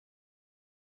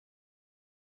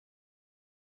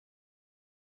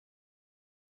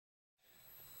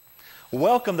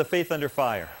Welcome to Faith Under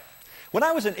Fire. When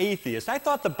I was an atheist, I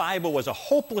thought the Bible was a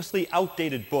hopelessly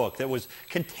outdated book that was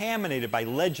contaminated by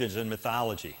legends and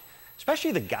mythology,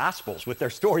 especially the Gospels with their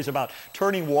stories about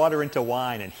turning water into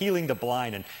wine and healing the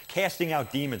blind and casting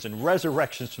out demons and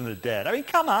resurrections from the dead. I mean,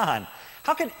 come on.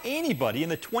 How can anybody in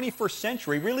the 21st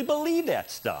century really believe that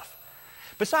stuff?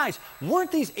 Besides,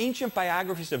 weren't these ancient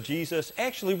biographies of Jesus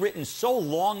actually written so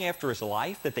long after his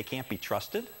life that they can't be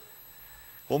trusted?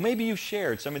 Well, maybe you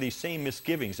shared some of these same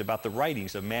misgivings about the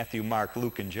writings of Matthew, Mark,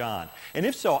 Luke, and John. And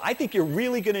if so, I think you're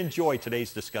really going to enjoy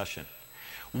today's discussion.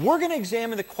 We're going to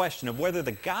examine the question of whether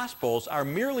the Gospels are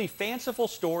merely fanciful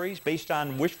stories based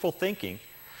on wishful thinking,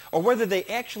 or whether they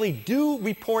actually do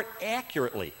report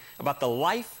accurately about the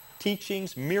life,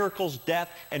 teachings, miracles, death,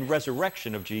 and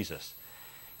resurrection of Jesus.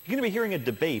 You're going to be hearing a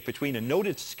debate between a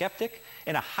noted skeptic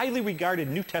and a highly regarded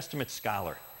New Testament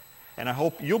scholar. And I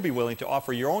hope you'll be willing to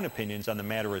offer your own opinions on the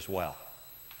matter as well.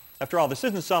 After all, this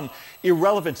isn't some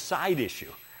irrelevant side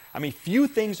issue. I mean, few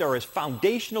things are as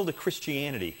foundational to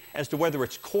Christianity as to whether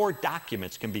its core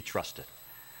documents can be trusted.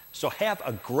 So have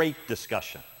a great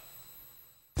discussion.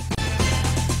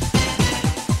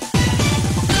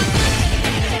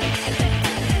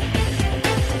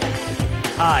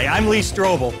 Hi, I'm Lee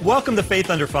Strobel. Welcome to Faith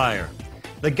Under Fire.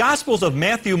 The Gospels of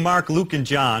Matthew, Mark, Luke, and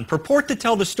John purport to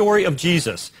tell the story of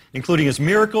Jesus, including his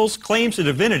miracles, claims to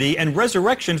divinity, and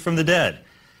resurrection from the dead.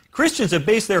 Christians have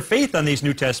based their faith on these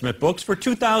New Testament books for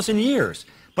 2,000 years.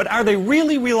 But are they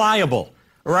really reliable?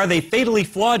 Or are they fatally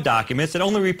flawed documents that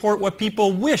only report what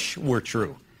people wish were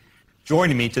true?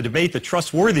 Joining me to debate the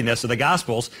trustworthiness of the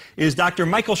Gospels is Dr.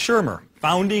 Michael Shermer,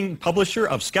 founding publisher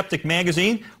of Skeptic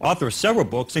Magazine, author of several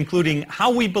books, including How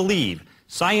We Believe,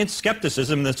 Science,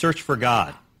 Skepticism, and the Search for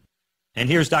God. And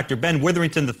here's Dr. Ben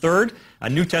Witherington III, a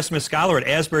New Testament scholar at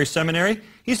Asbury Seminary.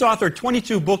 He's authored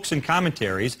 22 books and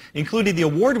commentaries, including the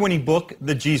award-winning book,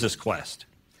 The Jesus Quest.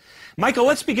 Michael,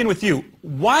 let's begin with you.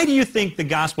 Why do you think the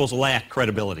Gospels lack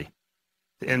credibility?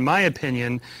 In my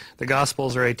opinion, the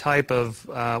Gospels are a type of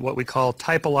what we call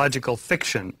typological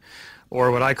fiction,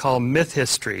 or what I call myth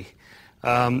history.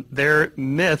 They're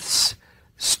myths,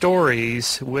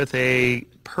 stories with a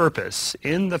purpose.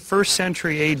 In the 1st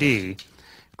century A.D.,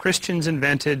 Christians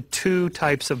invented two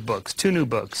types of books, two new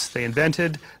books. They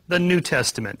invented the New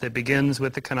Testament that begins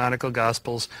with the canonical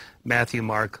Gospels, Matthew,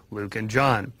 Mark, Luke, and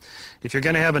John. If you're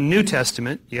going to have a New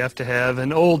Testament, you have to have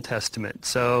an Old Testament.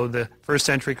 So the 1st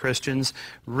century Christians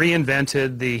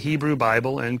reinvented the Hebrew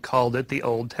Bible and called it the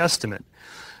Old Testament.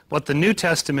 What the New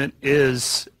Testament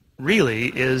is really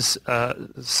is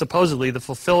supposedly the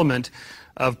fulfillment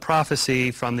of prophecy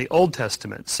from the Old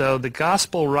Testament. So the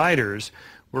Gospel writers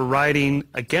were writing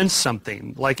against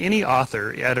something, like any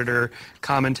author, editor,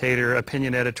 commentator,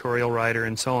 opinion editorial writer,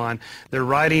 and so on. They're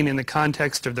writing in the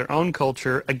context of their own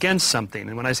culture against something.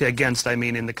 And when I say against, I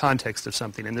mean in the context of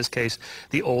something, in this case,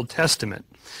 the Old Testament.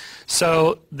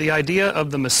 So the idea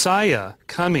of the Messiah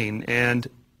coming and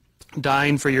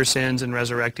dying for your sins and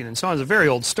resurrecting and so on is a very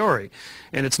old story.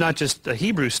 And it's not just a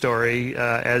Hebrew story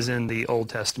as in the Old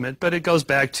Testament, but it goes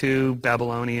back to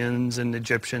Babylonians and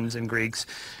Egyptians and Greeks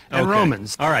and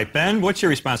Romans. All right, Ben, what's your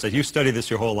response to that? You studied this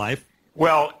your whole life.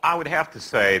 Well, I would have to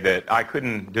say that I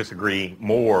couldn't disagree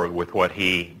more with what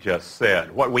he just said.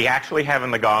 What we actually have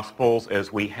in the Gospels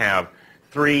is we have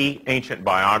 3 ancient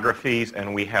biographies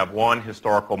and we have 1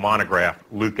 historical monograph,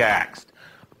 Luke Acts.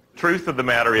 Truth of the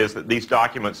matter is that these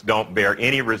documents don't bear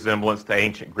any resemblance to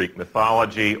ancient Greek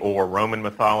mythology or Roman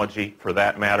mythology, for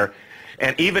that matter.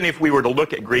 And even if we were to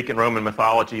look at Greek and Roman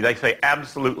mythology, they say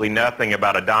absolutely nothing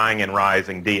about a dying and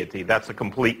rising deity. That's a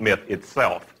complete myth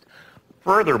itself.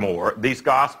 Furthermore, these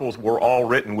Gospels were all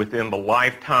written within the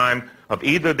lifetime of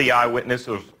either the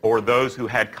eyewitnesses or those who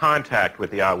had contact with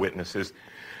the eyewitnesses.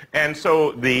 And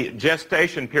so the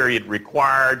gestation period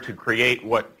required to create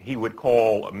what he would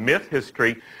call myth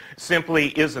history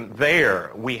simply isn't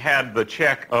there. We had the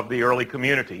check of the early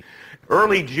community.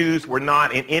 Early Jews were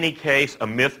not in any case a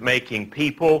myth-making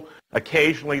people.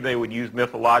 Occasionally they would use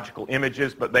mythological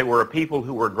images, but they were a people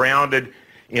who were grounded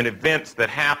in events that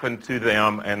happened to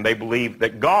them, and they believed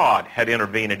that God had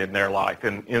intervened in their life,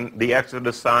 in the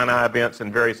Exodus, Sinai events,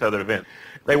 and various other events.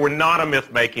 They were not a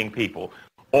myth-making people.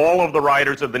 All of the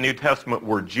writers of the New Testament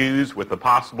were Jews, with the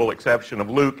possible exception of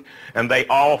Luke, and they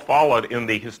all followed in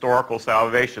the historical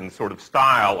salvation sort of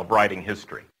style of writing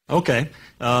history. Okay.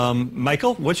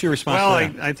 Michael, what's your response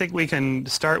to that? Well, I think we can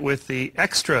start with the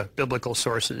extra biblical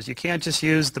sources. You can't just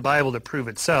use the Bible to prove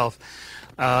itself.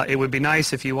 It would be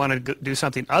nice if you want to do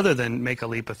something other than make a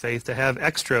leap of faith to have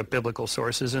extra biblical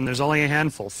sources, and there's only a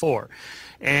handful, 4.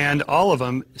 And all of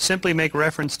them simply make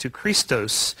reference to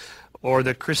Christos, or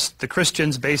the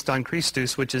Christians based on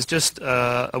Christus, which is just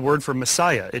a word for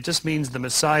Messiah. It just means the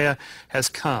Messiah has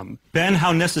come. Ben,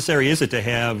 how necessary is it to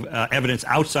have evidence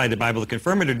outside the Bible to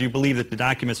confirm it, or do you believe that the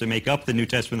documents that make up the New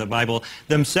Testament of the Bible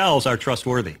themselves are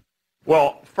trustworthy?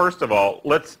 Well, first of all,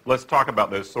 let's talk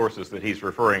about those sources that he's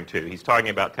referring to. He's talking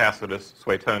about Tacitus,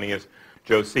 Suetonius,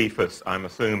 Josephus, I'm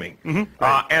assuming.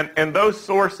 Right. And those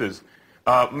sources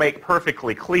make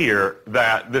perfectly clear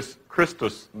that this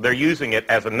Christus, they're using it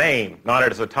as a name, not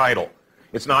as a title.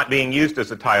 It's not being used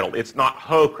as a title. It's not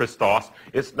ho Christos.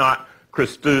 It's not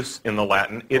Christus in the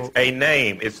Latin. It's a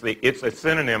name. It's a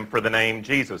synonym for the name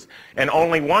Jesus. And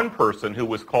only one person who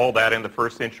was called that in the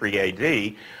 1st century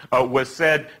A.D. Was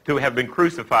said to have been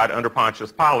crucified under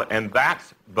Pontius Pilate. And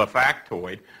that's the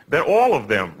factoid that all of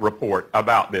them report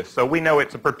about this. So we know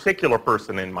it's a particular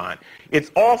person in mind.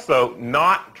 It's also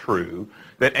not true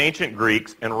that ancient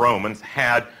Greeks and Romans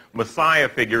had Messiah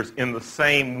figures in the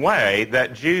same way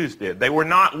that Jews did. They were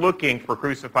not looking for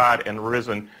crucified and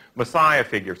risen Messiah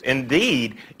figures.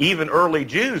 Indeed, even early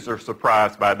Jews are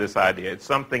surprised by this idea. It's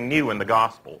something new in the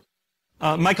Gospels.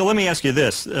 Michael, let me ask you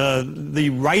this. The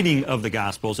writing of the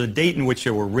Gospels, a date in which they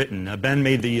were written, Ben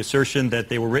made the assertion that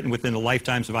they were written within the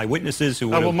lifetimes of eyewitnesses who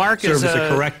would have served as a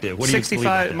corrective. What do you believe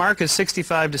about that? Mark is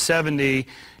 65 to 70,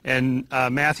 and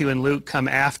Matthew and Luke come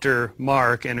after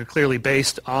Mark and are clearly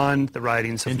based on the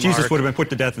writings of Mark. And Jesus would have been put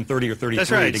to death in 30 or 33.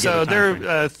 That's right. To So get a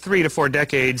they're 3 to 4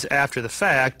 decades after the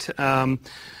fact.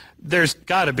 There's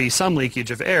got to be some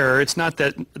leakage of error. It's not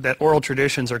that oral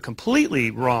traditions are completely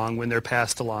wrong when they're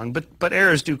passed along, but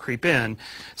errors do creep in.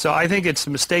 So I think it's a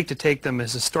mistake to take them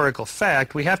as historical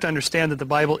fact. We have to understand that the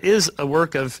Bible is a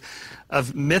work of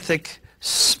mythic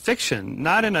fiction,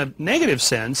 not in a negative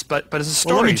sense, but as a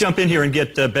story. Well, let me jump in here and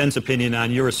get Ben's opinion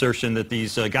on your assertion that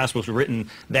these Gospels were written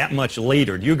that much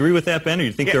later. Do you agree with that, Ben, or do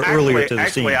you think they're earlier to the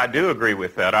scene? Actually, I do agree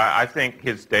with that. I think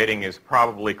his dating is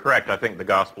probably correct. I think the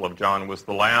Gospel of John was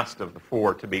the last of the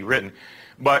 4 to be written.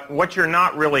 But what you're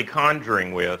not really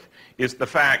conjuring with is the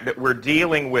fact that we're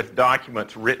dealing with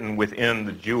documents written within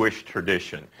the Jewish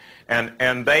tradition.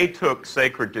 And they took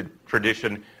sacred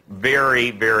tradition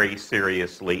very, very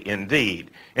seriously indeed.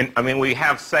 And I mean, we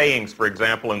have sayings, for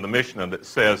example, in the Mishnah that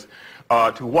says,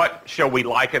 to what shall we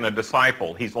liken a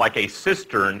disciple? He's like a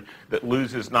cistern that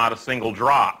loses not a single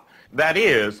drop. That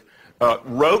is,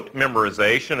 rote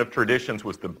memorization of traditions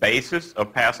was the basis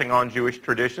of passing on Jewish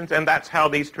traditions, and that's how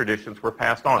these traditions were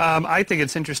passed on. I think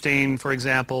it's interesting, for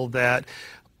example, that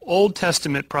Old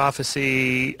Testament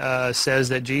prophecy says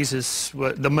that Jesus,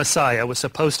 the Messiah, was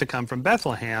supposed to come from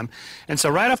Bethlehem. And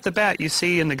so right off the bat, you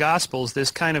see in the Gospels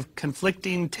this kind of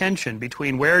conflicting tension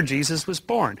between where Jesus was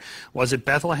born. Was it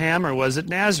Bethlehem or was it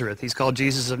Nazareth? He's called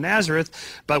Jesus of Nazareth,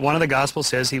 but one of the Gospels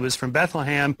says he was from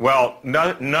Bethlehem. Well,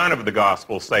 none of the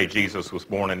Gospels say Jesus was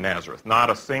born in Nazareth. Not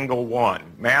a single one.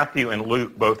 Matthew and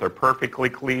Luke both are perfectly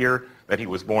clear that he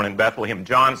was born in Bethlehem.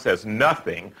 John says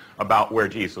nothing about where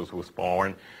Jesus was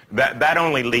born. That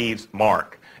only leaves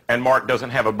Mark, and Mark doesn't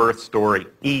have a birth story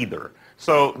either.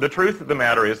 So the truth of the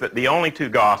matter is that the only 2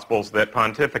 Gospels that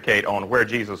pontificate on where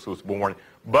Jesus was born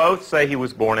both say he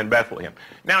was born in Bethlehem.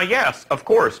 Now, yes, of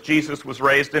course, Jesus was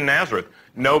raised in Nazareth.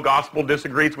 No Gospel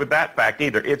disagrees with that fact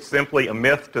either. It's simply a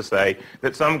myth to say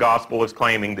that some Gospel is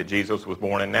claiming that Jesus was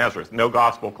born in Nazareth. No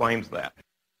Gospel claims that.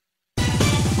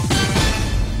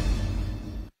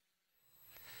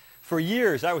 For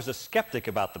years, I was a skeptic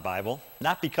about the Bible,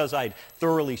 not because I'd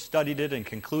thoroughly studied it and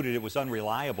concluded it was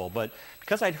unreliable, but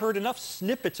because I'd heard enough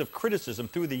snippets of criticism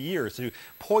through the years to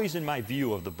poison my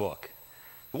view of the book.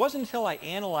 It wasn't until I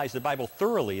analyzed the Bible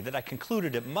thoroughly that I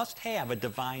concluded it must have a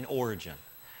divine origin.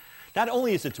 Not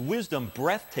only is its wisdom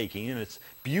breathtaking in its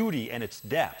beauty and its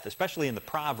depth, especially in the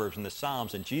Proverbs and the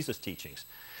Psalms and Jesus' teachings,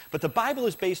 but the Bible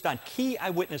is based on key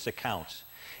eyewitness accounts.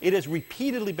 It has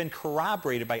repeatedly been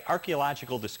corroborated by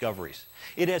archaeological discoveries.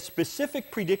 It has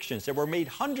specific predictions that were made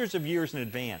hundreds of years in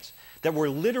advance that were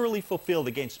literally fulfilled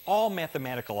against all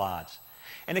mathematical odds.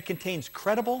 And it contains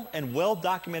credible and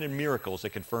well-documented miracles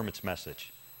that confirm its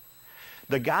message.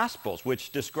 The Gospels,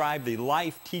 which describe the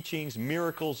life, teachings,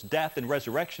 miracles, death, and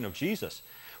resurrection of Jesus,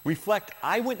 reflect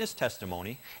eyewitness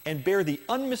testimony and bear the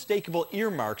unmistakable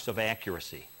earmarks of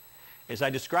accuracy. As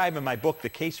I describe in my book, The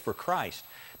Case for Christ,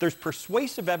 there's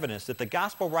persuasive evidence that the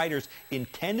gospel writers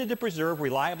intended to preserve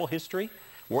reliable history,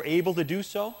 were able to do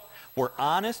so, were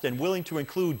honest and willing to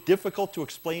include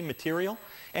difficult-to-explain material,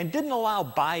 and didn't allow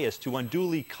bias to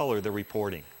unduly color the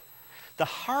reporting. The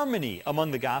harmony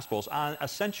among the Gospels on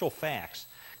essential facts,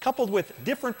 coupled with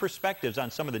different perspectives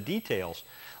on some of the details,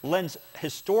 lends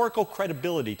historical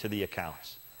credibility to the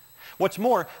accounts. What's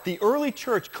more, the early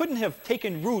church couldn't have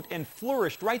taken root and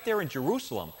flourished right there in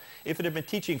Jerusalem if it had been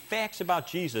teaching facts about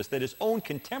Jesus that his own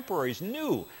contemporaries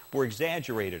knew were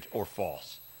exaggerated or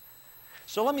false.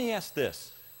 So let me ask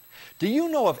this. Do you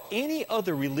know of any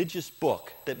other religious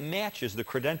book that matches the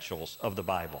credentials of the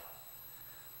Bible?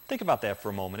 Think about that for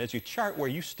a moment as you chart where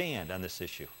you stand on this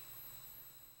issue.